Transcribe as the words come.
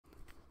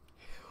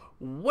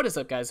What is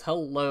up, guys?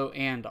 Hello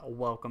and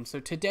welcome. So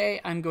today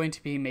I'm going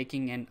to be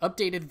making an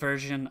updated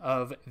version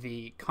of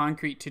the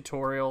concrete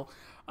tutorial.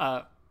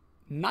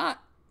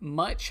 Not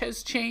much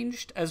has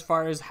changed as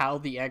far as how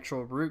the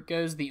actual route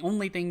goes. The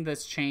only thing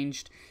that's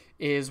changed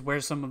is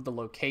where some of the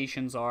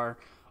locations are.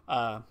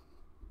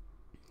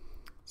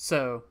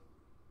 So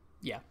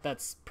yeah,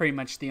 that's pretty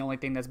much the only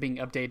thing that's being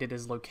updated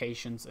is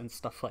locations and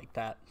stuff like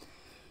that.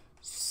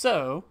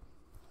 So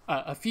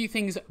a few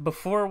things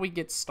before we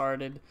get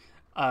started.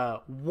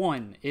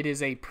 One, it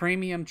is a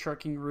premium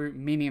trucking route,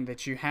 meaning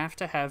that you have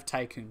to have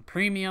Tycoon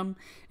Premium,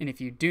 and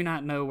if you do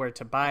not know where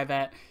to buy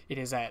that, it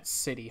is at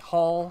City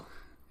Hall.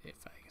 If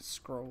I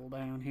scroll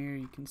down here,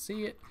 you can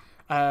see it.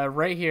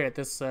 Right here at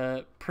this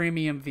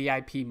Premium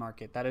VIP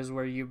Market. That is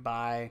where you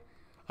buy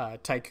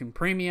Tycoon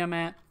Premium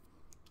at.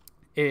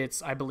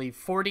 It's, I believe,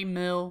 40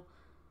 mil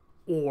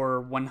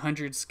or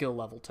 100 skill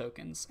level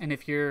tokens, and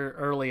if you're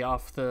early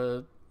off,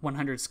 the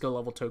 100 skill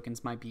level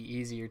tokens might be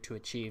easier to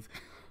achieve,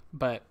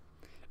 but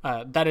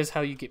that is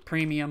how you get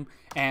premium,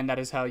 and that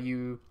is how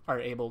you are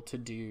able to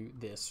do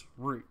this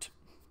route.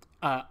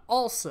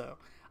 Also,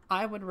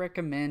 I would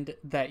recommend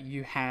that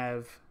you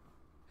have,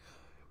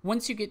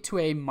 once you get to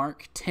a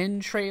Mark 10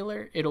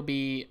 trailer, it'll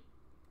be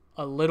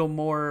a little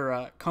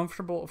more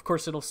comfortable. Of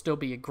course, it'll still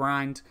be a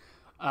grind,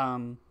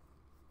 and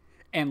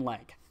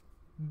like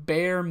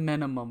bare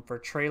minimum for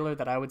trailer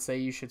that I would say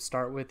you should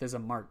start with is a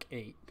Mark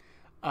 8.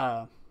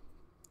 I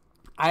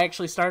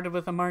actually started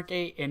with a Mark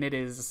 8, and it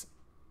is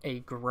a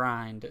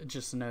grind,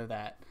 just know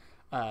that.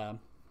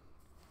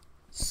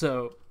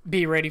 So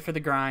be ready for the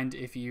grind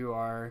if you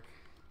are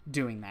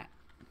doing that.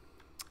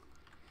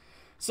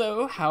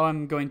 So how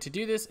I'm going to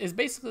do this is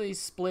basically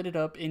split it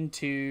up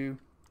into,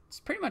 it's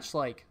pretty much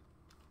like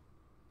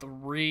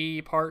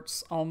 3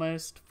 parts,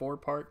 almost 4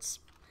 parts,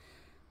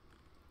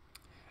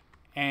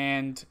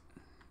 and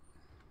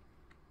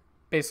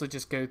basically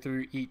just go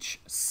through each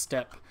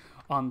step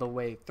on the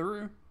way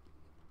through.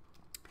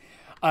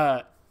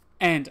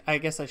 And I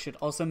guess I should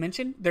also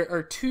mention, there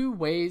are 2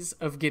 ways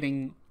of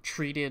getting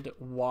treated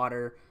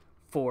water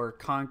for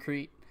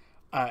concrete.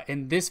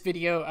 In this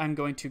video, I'm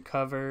going to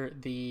cover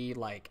the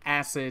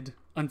acid,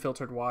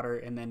 unfiltered water,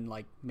 and then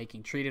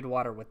making treated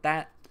water with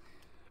that.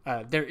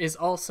 There is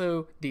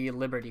also the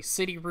Liberty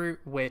City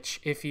route,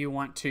 which if you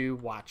want to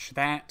watch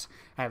that,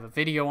 I have a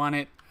video on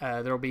it.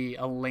 There'll be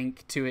a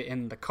link to it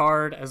in the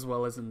card as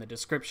well as in the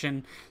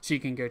description, so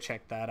you can go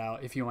check that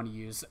out if you want to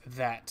use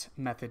that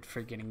method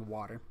for getting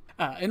water.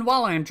 And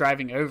while I'm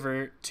driving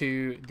over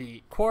to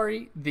the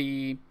quarry,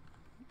 the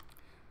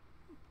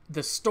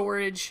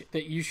storage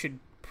that you should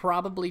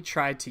probably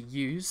try to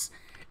use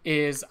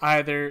is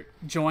either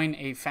join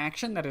a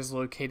faction that is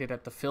located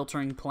at the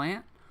filtering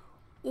plant,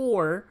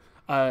 or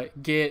buy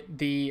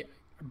the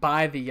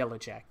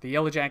Yellowjack. The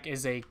Yellowjack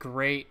is a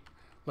great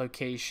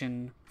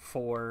location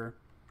for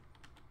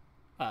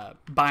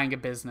buying a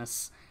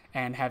business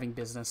and having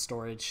business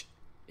storage.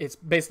 It's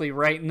basically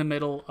right in the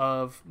middle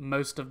of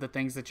most of the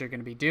things that you're going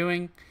to be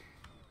doing,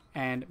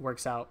 and it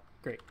works out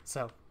great.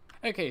 So,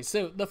 okay,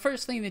 so the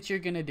first thing that you're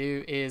going to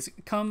do is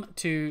come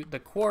to the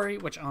quarry,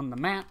 which on the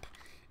map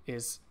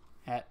is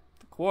at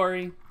the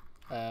quarry,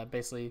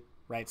 basically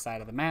right side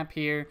of the map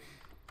here,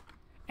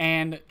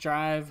 and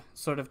drive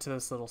sort of to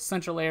this little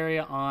central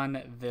area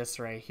on this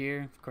right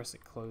here. Of course,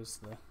 it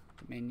closed the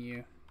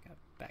menu. Got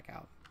back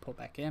out, pull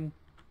back in.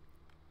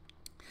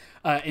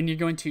 And you're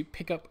going to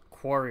pick up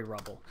quarry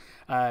rubble.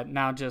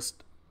 Now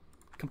just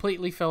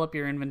completely fill up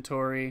your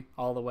inventory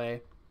all the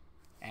way,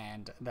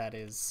 and that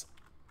is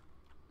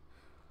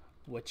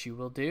what you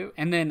will do.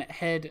 And then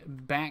head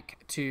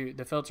back to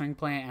the filtering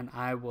plant, and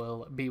I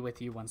will be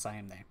with you once I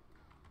am there.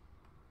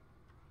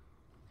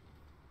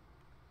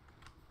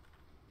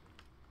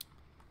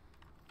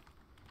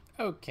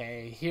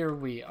 Okay, here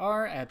we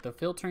are at the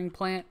filtering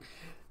plant.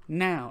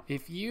 Now,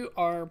 if you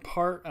are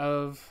part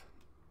of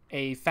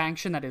a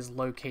faction that is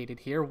located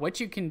here, what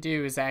you can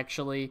do is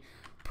actually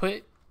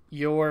put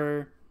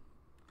your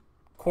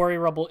quarry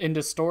rubble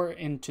into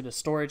the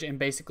storage, and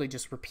basically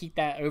just repeat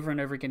that over and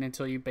over again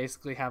until you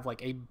basically have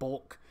a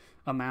bulk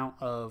amount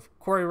of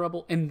quarry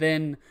rubble, and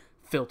then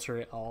filter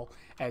it all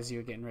as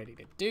you're getting ready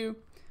to do.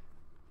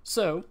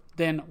 So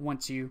then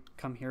once you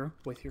come here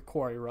with your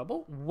quarry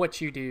rubble, what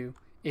you do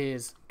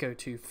is go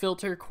to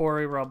filter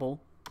quarry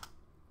rubble,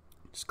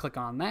 just click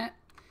on that.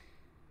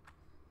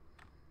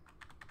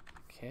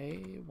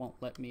 Okay, won't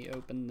let me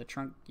open the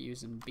trunk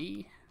using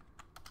B.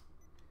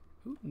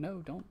 Ooh, no,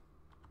 don't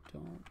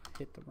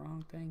hit the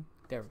wrong thing.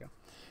 There we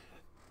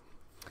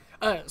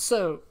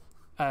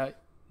go.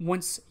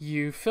 Once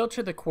you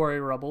filter the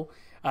quarry rubble,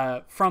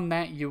 from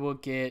that you will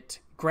get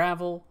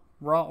gravel,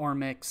 raw ore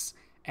mix,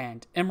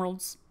 and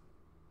emeralds.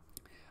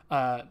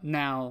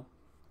 Now,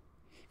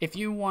 if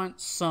you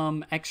want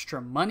some extra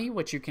money,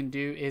 what you can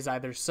do is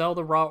either sell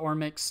the raw ore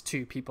mix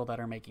to people that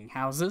are making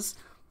houses,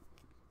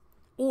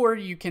 or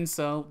you can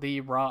sell the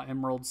raw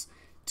emeralds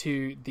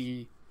to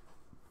the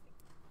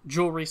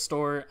jewelry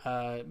store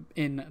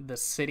in the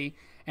city,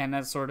 and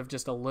that's sort of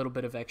just a little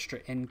bit of extra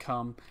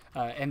income.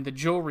 And the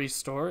jewelry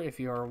store, if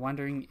you are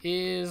wondering,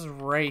 is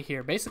right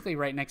here, basically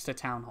right next to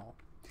Town Hall,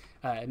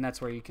 and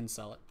that's where you can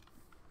sell it.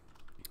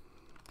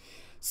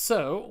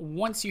 So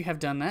once you have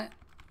done that,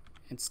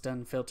 it's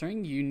done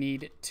filtering. You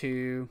need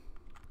to,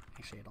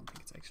 actually I don't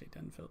think it's actually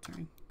done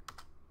filtering.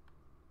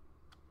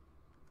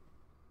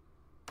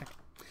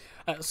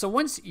 So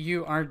once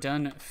you are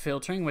done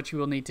filtering, what you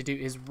will need to do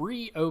is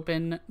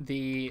reopen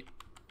the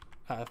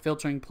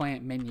filtering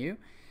plant menu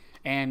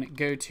and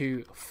go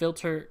to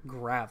filter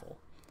gravel.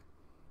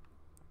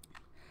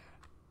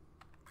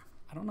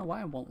 I don't know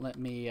why it won't let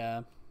me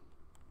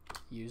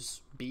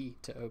use B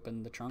to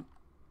open the trunk.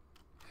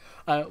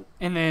 And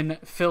then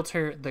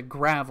filter the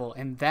gravel,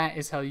 and that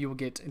is how you will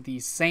get the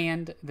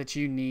sand that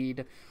you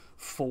need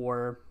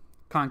for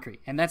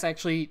concrete. And that's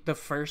actually the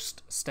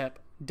first step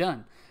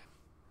done.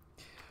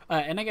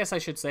 And I guess I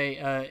should say,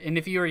 and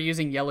if you are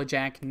using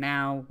Yellowjack,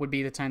 now would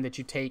be the time that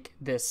you take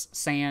this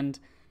sand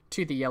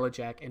to the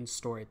Yellowjack and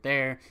store it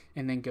there,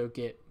 and then go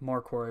get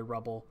more quarry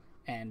rubble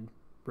and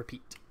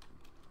repeat.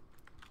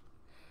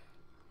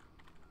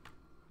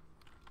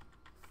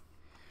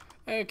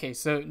 Okay,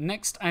 so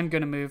next I'm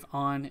going to move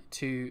on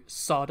to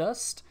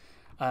sawdust,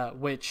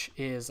 which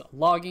is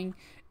logging,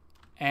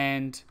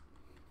 and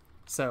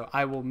so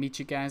I will meet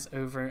you guys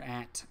over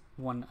at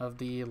one of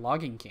the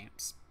logging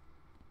camps.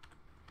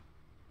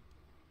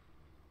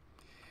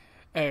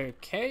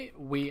 Okay,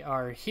 we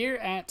are here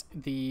at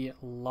the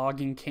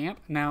logging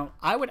camp. Now,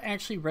 I would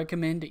actually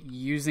recommend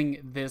using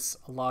this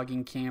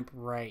logging camp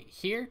right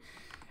here.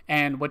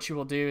 And what you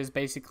will do is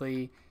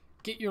basically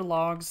get your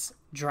logs,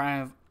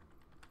 drive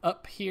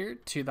up here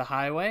to the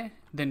highway,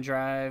 then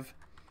drive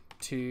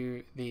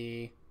to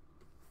the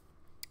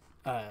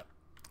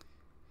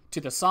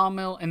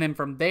sawmill, and then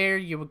from there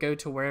you will go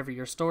to wherever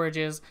your storage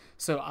is.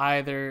 So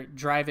either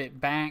drive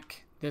it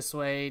back this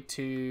way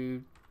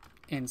to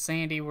in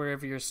Sandy,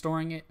 wherever you're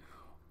storing it,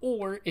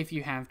 or if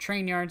you have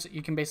train yards,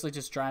 you can basically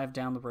just drive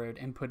down the road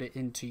and put it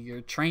into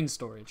your train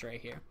storage right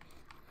here.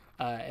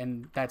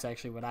 And that's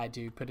actually what I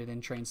do, put it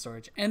in train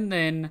storage. And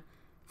then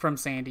from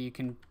Sandy, you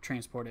can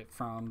transport it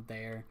from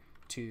there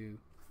to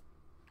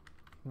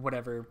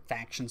whatever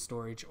faction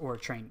storage or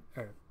train,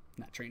 or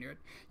not train yard,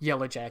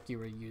 Yellowjack you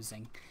were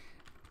using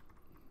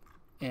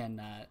in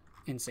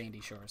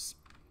Sandy Shores.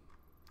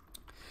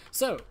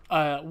 So,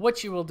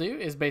 what you will do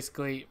is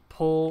basically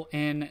pull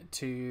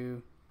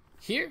into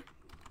here,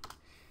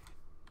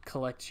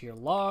 collect your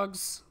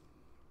logs.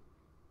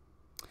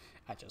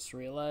 I just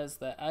realized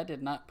that I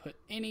did not put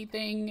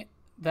anything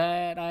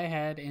that I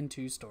had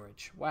into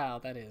storage. Wow,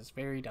 that is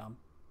very dumb.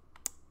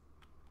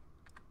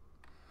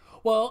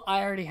 Well,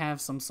 I already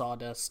have some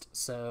sawdust,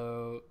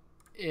 so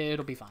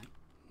it'll be fine.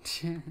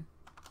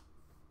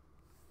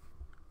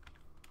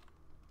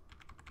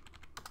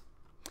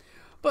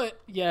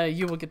 But yeah,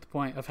 you will get the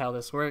point of how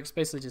this works.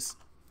 Basically just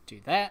do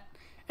that,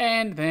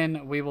 and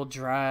then we will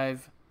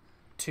drive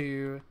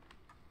to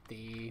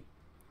the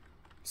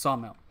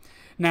sawmill.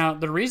 Now,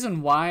 the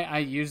reason why I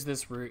use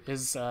this route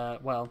is,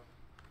 well,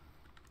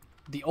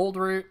 the old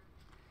route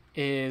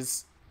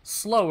is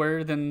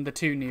slower than the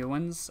two new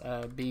ones,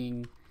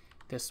 being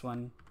this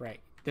one, right.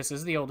 This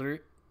is the old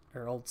route,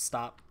 or old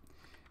stop.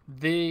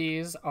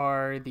 These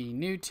are the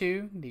new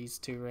two, these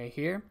two right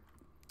here.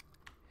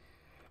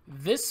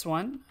 This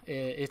one,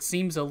 it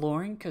seems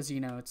alluring because, you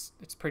know,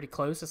 it's pretty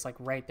close. It's like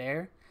right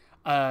there.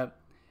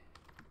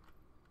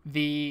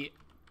 The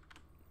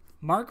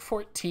Mark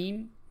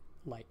 14,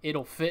 like,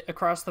 it'll fit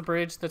across the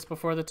bridge that's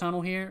before the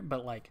tunnel here,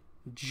 but like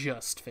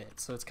just fit.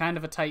 So it's kind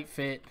of a tight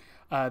fit.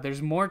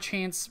 There's more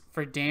chance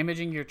for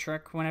damaging your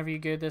truck whenever you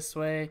go this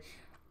way,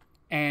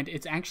 and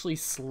it's actually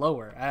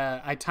slower.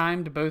 I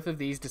timed both of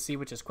these to see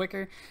which is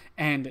quicker,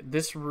 and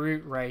this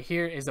route right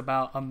here is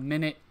about a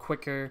minute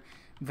quicker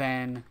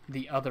than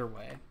the other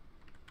way.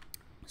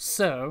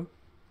 So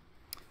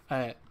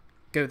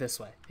go this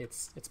way.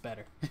 It's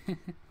better.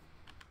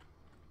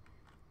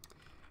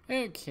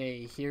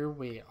 Okay, here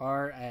we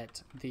are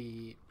at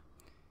the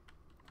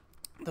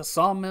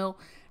sawmill.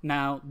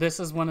 Now, this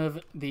is one of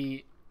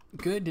the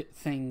good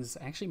things.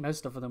 Actually,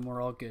 most of them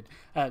were all good.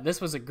 This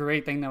was a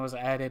great thing that was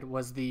added,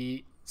 was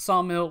the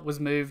sawmill was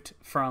moved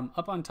from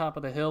up on top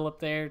of the hill up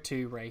there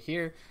to right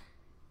here.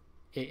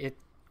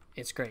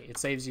 It's great. It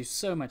saves you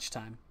so much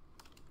time.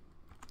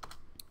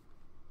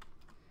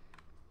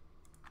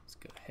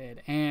 Go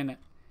ahead and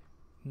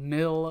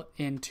mill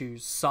into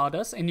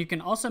sawdust, and you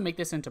can also make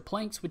this into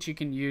planks, which you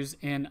can use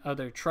in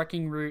other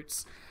trucking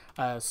routes.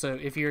 So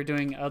if you're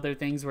doing other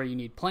things where you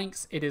need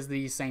planks, it is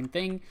the same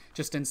thing,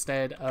 just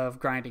instead of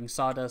grinding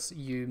sawdust,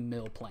 you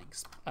mill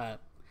planks.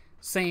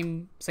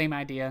 Same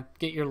idea.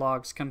 Get your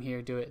logs, come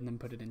here, do it, and then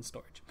put it in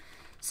storage.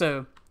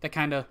 So that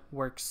kind of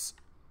works,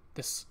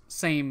 this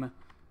same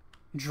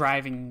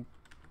driving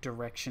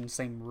direction,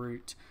 same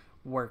route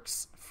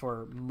works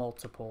for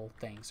multiple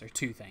things, or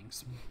two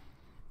things.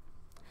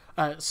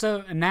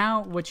 So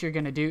now what you're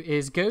going to do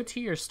is go to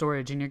your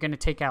storage, and you're going to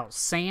take out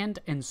sand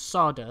and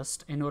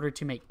sawdust in order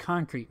to make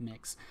concrete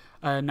mix.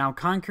 Now,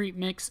 concrete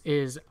mix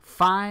is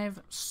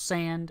 5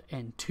 sand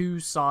and 2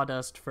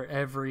 sawdust for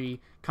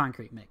every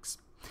concrete mix.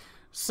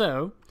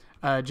 So,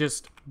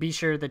 just be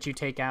sure that you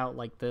take out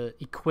like the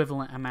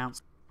equivalent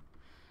amounts.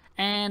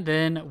 And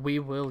then we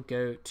will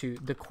go to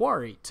the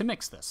quarry to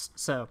mix this.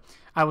 So,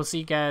 I will see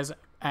you guys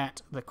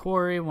at the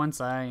quarry once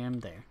I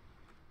am there.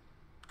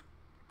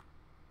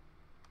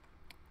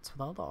 It's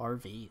with all the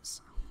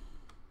RVs.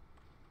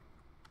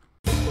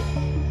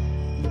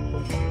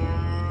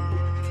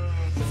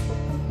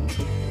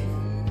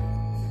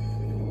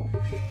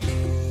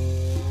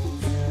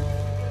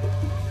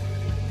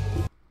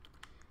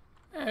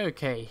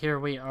 Okay, here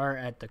we are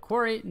at the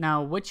quarry.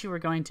 Now what you are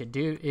going to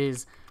do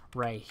is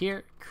right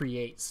here,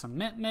 create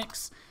cement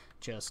mix.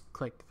 Just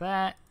click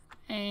that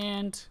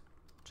and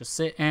just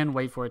sit and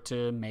wait for it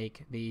to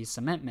make the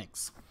cement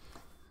mix.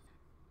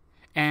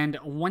 And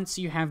once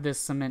you have this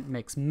cement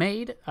mix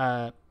made,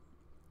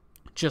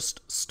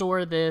 just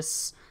store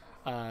this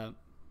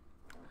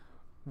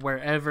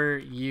wherever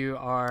you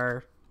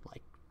are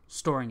like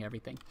storing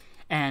everything.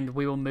 And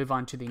we will move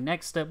on to the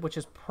next step, which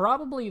is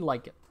probably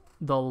like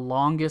the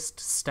longest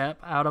step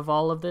out of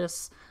all of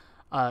this.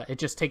 It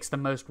just takes the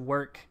most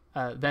work.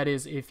 That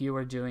is if you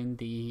are doing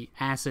the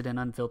acid and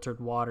unfiltered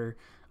water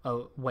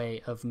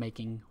way of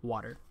making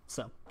water.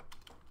 So,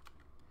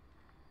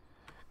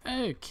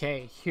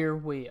 okay, here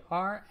we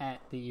are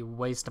at the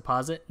waste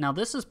deposit. Now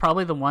this is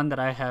probably the one that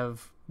I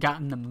have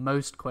gotten the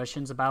most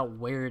questions about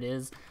where it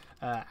is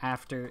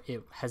after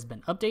it has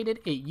been updated.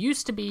 It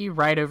used to be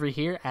right over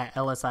here at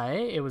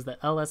LSIA. It was the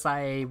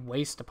LSIA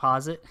waste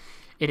deposit.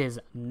 It is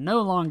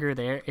no longer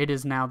there. It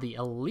is now the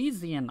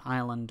Elysian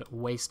Island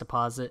waste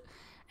deposit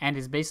and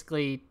is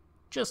basically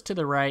just to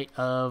the right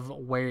of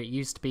where it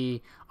used to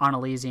be on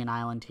Elysian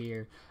Island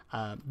here.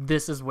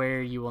 This is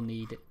where you will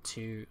need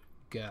to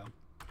go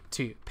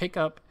to pick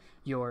up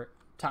your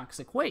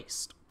toxic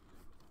waste.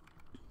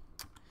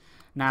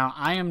 Now,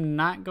 I am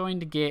not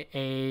going to get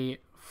a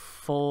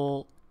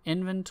full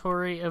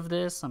inventory of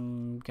this.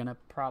 I'm going to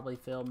probably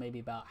fill maybe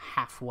about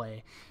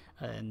halfway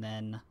and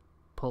then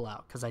pull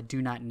out because I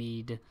do not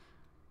need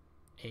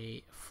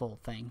a full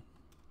thing.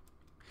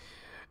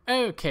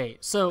 Okay,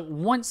 so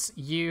once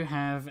you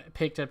have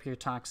picked up your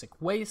toxic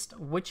waste,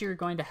 what you're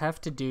going to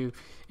have to do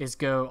is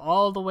go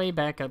all the way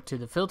back up to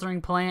the filtering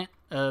plant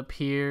up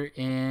here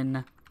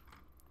in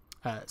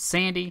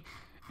Sandy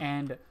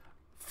and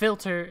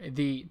filter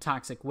the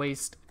toxic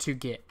waste to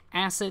get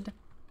acid.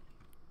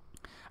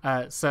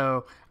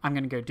 So I'm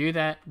going to go do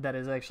that. That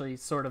is actually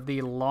sort of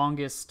the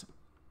longest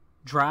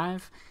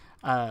drive.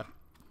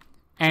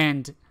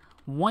 And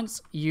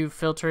once you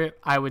filter it,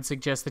 I would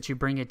suggest that you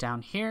bring it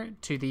down here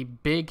to the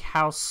big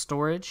house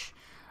storage.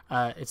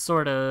 It's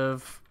sort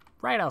of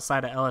right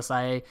outside of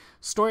LSIA.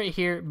 Store it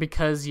here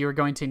because you're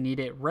going to need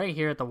it right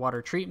here at the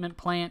water treatment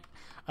plant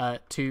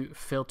to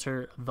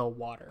filter the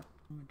water.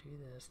 I'm going to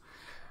do this.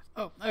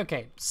 Oh,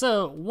 okay.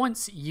 So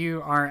once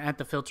you are at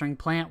the filtering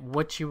plant,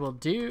 what you will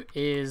do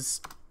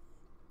is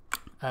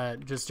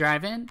just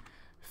drive in,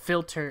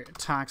 filter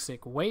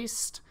toxic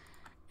waste,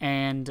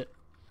 and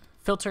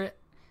filter it.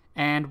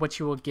 And what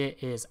you will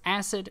get is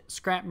acid,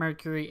 scrap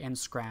mercury, and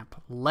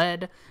scrap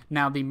lead.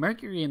 Now, the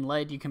mercury and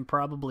lead you can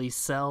probably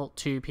sell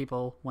to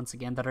people, once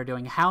again, that are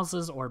doing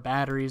houses or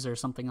batteries or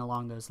something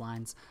along those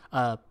lines.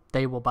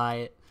 They will buy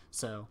it,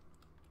 so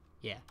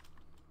yeah.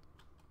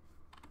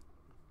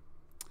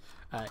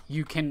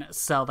 You can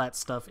sell that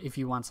stuff if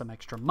you want some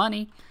extra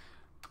money.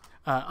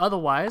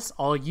 Otherwise,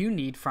 all you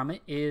need from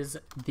it is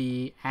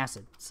the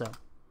acid. So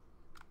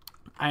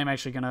I am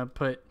actually going to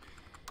put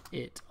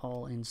it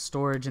all in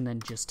storage and then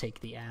just take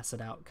the acid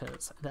out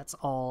because that's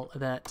all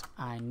that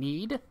I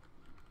need.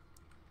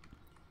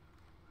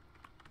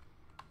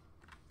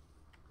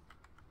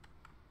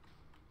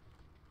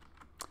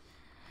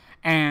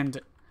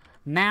 And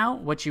now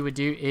what you would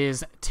do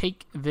is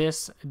take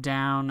this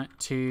down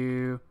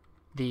to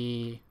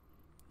the,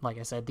 like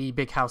I said, the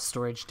big house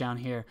storage down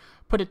here,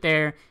 put it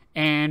there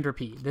and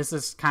repeat. This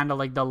is kind of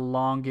like the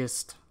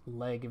longest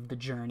leg of the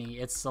journey.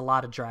 It's a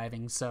lot of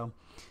driving, so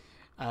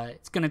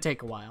it's going to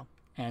take a while,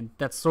 and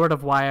that's sort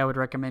of why I would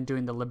recommend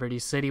doing the Liberty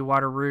City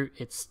water route.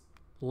 It's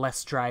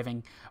less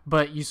driving,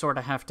 but you sort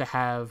of have to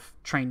have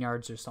train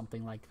yards or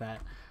something like that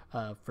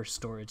for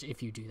storage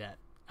if you do that.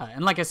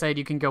 And like I said,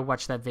 you can go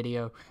watch that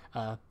video.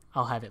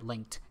 I'll have it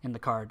linked in the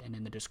card and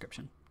in the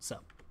description. So.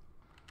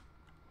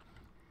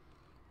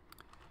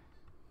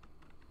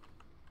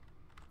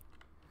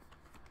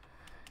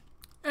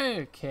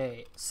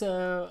 Okay,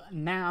 so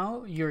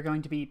now you're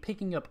going to be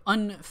picking up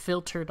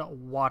unfiltered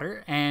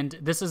water, and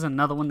this is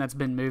another one that's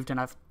been moved, and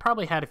I've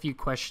probably had a few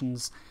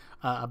questions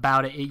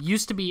about it. It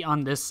used to be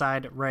on this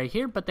side right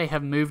here, but they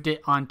have moved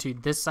it onto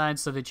this side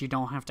so that you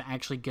don't have to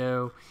actually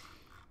go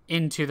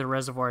into the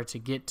reservoir to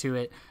get to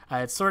it.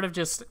 It's sort of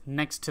just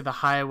next to the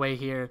highway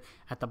here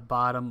at the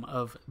bottom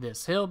of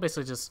this hill.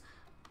 Basically just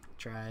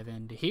drive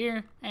into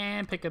here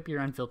and pick up your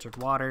unfiltered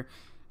water,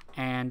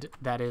 and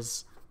that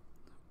is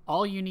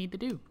all you need to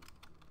do.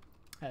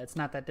 It's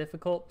not that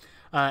difficult.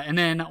 And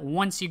then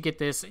once you get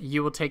this,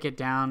 you will take it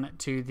down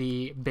to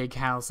the big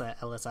house at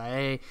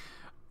LSIA,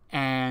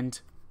 and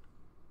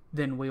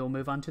then we will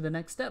move on to the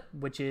next step,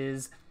 which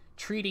is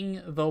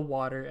treating the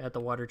water at the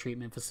water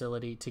treatment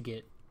facility to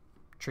get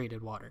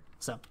treated water.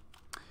 So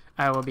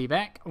I will be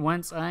back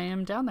once I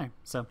am down there.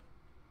 So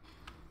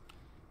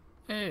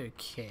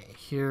okay,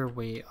 here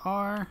we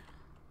are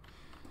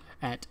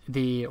at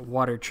the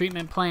water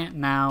treatment plant.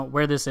 Now,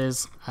 where this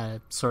is,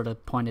 I sort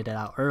of pointed it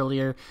out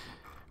earlier,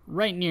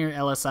 right near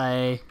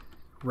LSIA,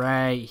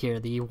 right here,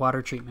 the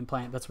water treatment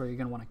plant. That's where you're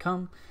going to want to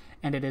come,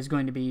 and it is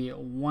going to be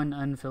 1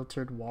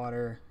 unfiltered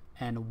water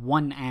and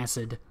 1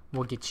 acid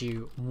will get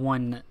you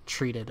 1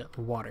 treated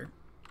water.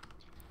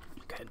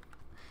 Good.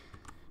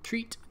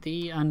 Treat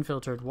the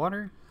unfiltered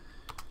water.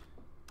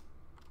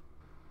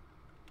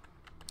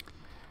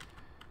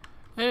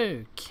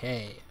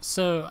 Okay,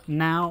 so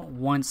now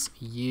once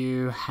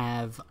you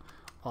have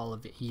all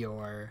of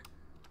your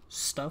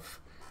stuff,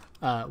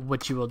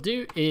 what you will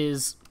do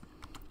is,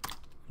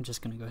 I'm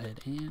just going to go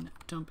ahead and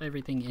dump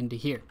everything into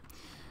here.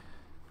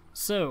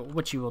 So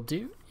what you will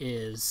do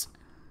is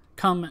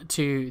come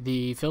to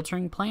the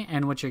filtering plant,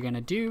 and what you're going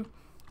to do,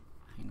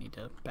 I need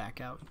to back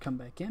out and come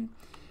back in,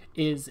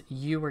 is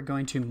you are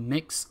going to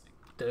mix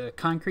the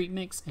concrete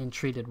mix and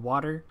treated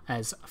water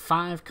as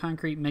 5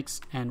 concrete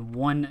mix and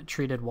 1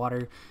 treated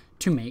water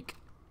to make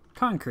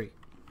concrete.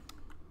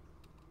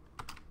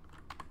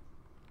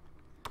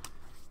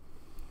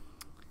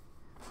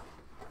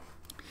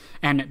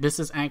 And this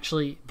is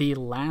actually the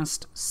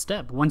last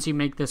step. Once you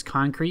make this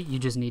concrete, you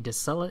just need to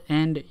sell it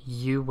and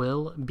you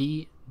will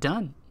be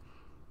done.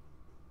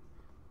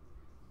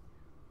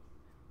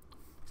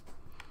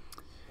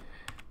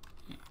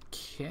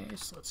 Okay,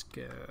 so let's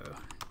go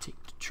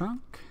take the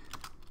trunk.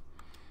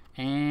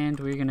 And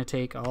we're going to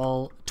take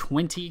all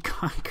 20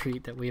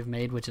 concrete that we have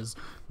made, which is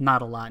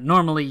not a lot.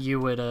 Normally you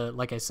would,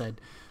 like I said,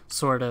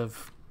 sort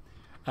of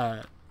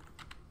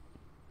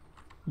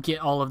get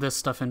all of this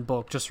stuff in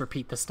bulk. Just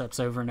repeat the steps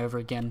over and over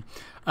again.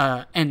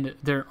 And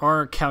there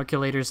are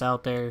calculators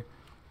out there,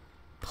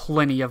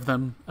 plenty of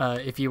them,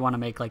 if you want to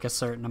make like a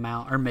certain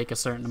amount or make a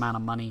certain amount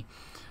of money.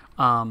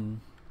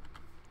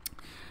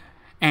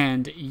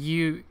 And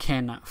you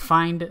can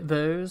find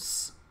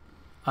those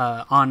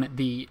on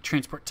the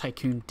Transport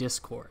Tycoon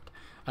Discord.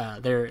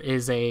 There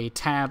is a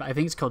tab, I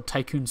think it's called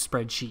Tycoon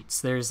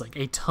Spreadsheets. There's like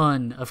a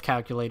ton of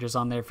calculators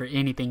on there for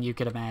anything you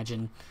could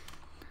imagine.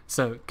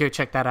 So go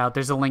check that out.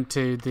 There's a link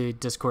to the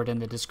Discord in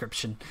the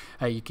description.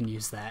 You can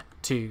use that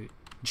to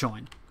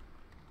join.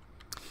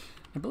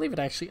 I believe it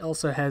actually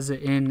also has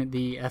it in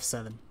the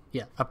F7.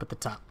 Yeah, up at the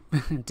top.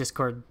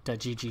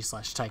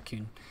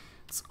 Discord.gg/tycoon.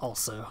 It's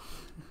also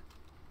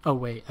a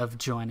way of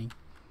joining.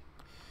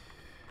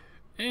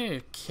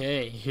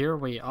 Okay, here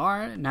we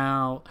are.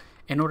 Now,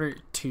 in order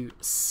to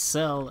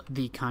sell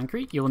the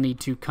concrete, you'll need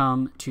to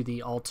come to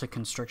the Alta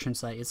construction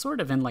site. It's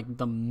sort of in like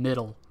the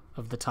middle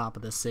of the top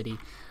of the city.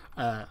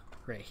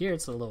 Right here,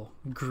 it's a little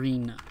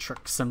green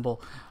truck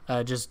symbol.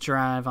 Just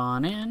drive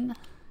on in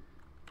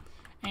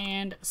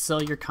and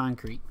sell your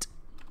concrete.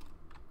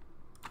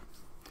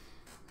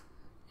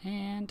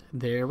 And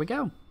there we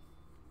go.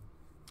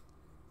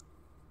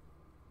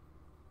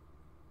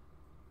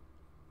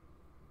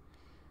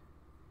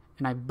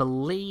 And I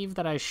believe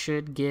that I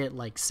should get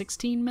like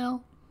 16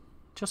 mil,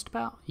 just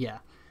about. Yeah,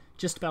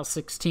 just about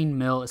 16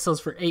 mil. It sells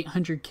for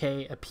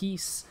 800K a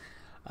piece.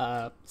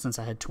 Since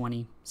I had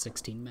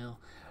 16 mil.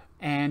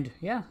 And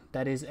yeah,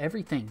 that is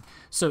everything.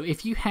 So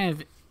if you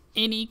have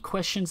any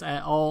questions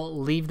at all,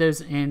 leave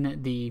those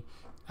in the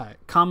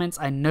comments.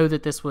 I know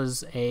that this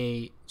was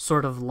a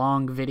sort of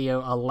long video,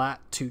 a lot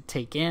to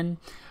take in.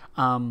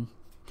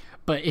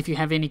 But if you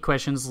have any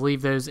questions,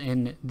 leave those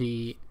in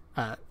the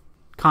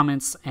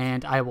comments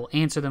and I will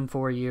answer them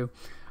for you.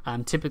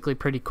 I'm typically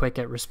pretty quick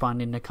at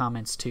responding to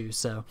comments too,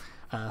 so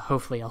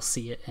hopefully I'll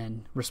see it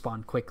and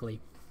respond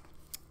quickly.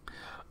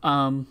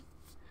 And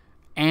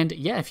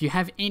yeah, if you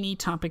have any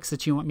topics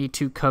that you want me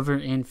to cover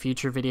in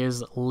future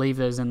videos, leave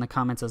those in the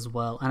comments as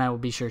well, and I will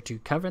be sure to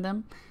cover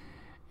them.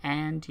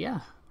 And yeah,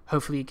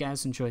 hopefully you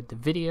guys enjoyed the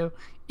video.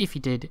 If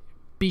you did,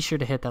 be sure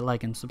to hit that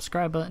like and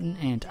subscribe button,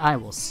 and I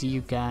will see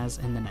you guys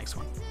in the next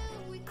one.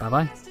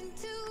 Bye-bye.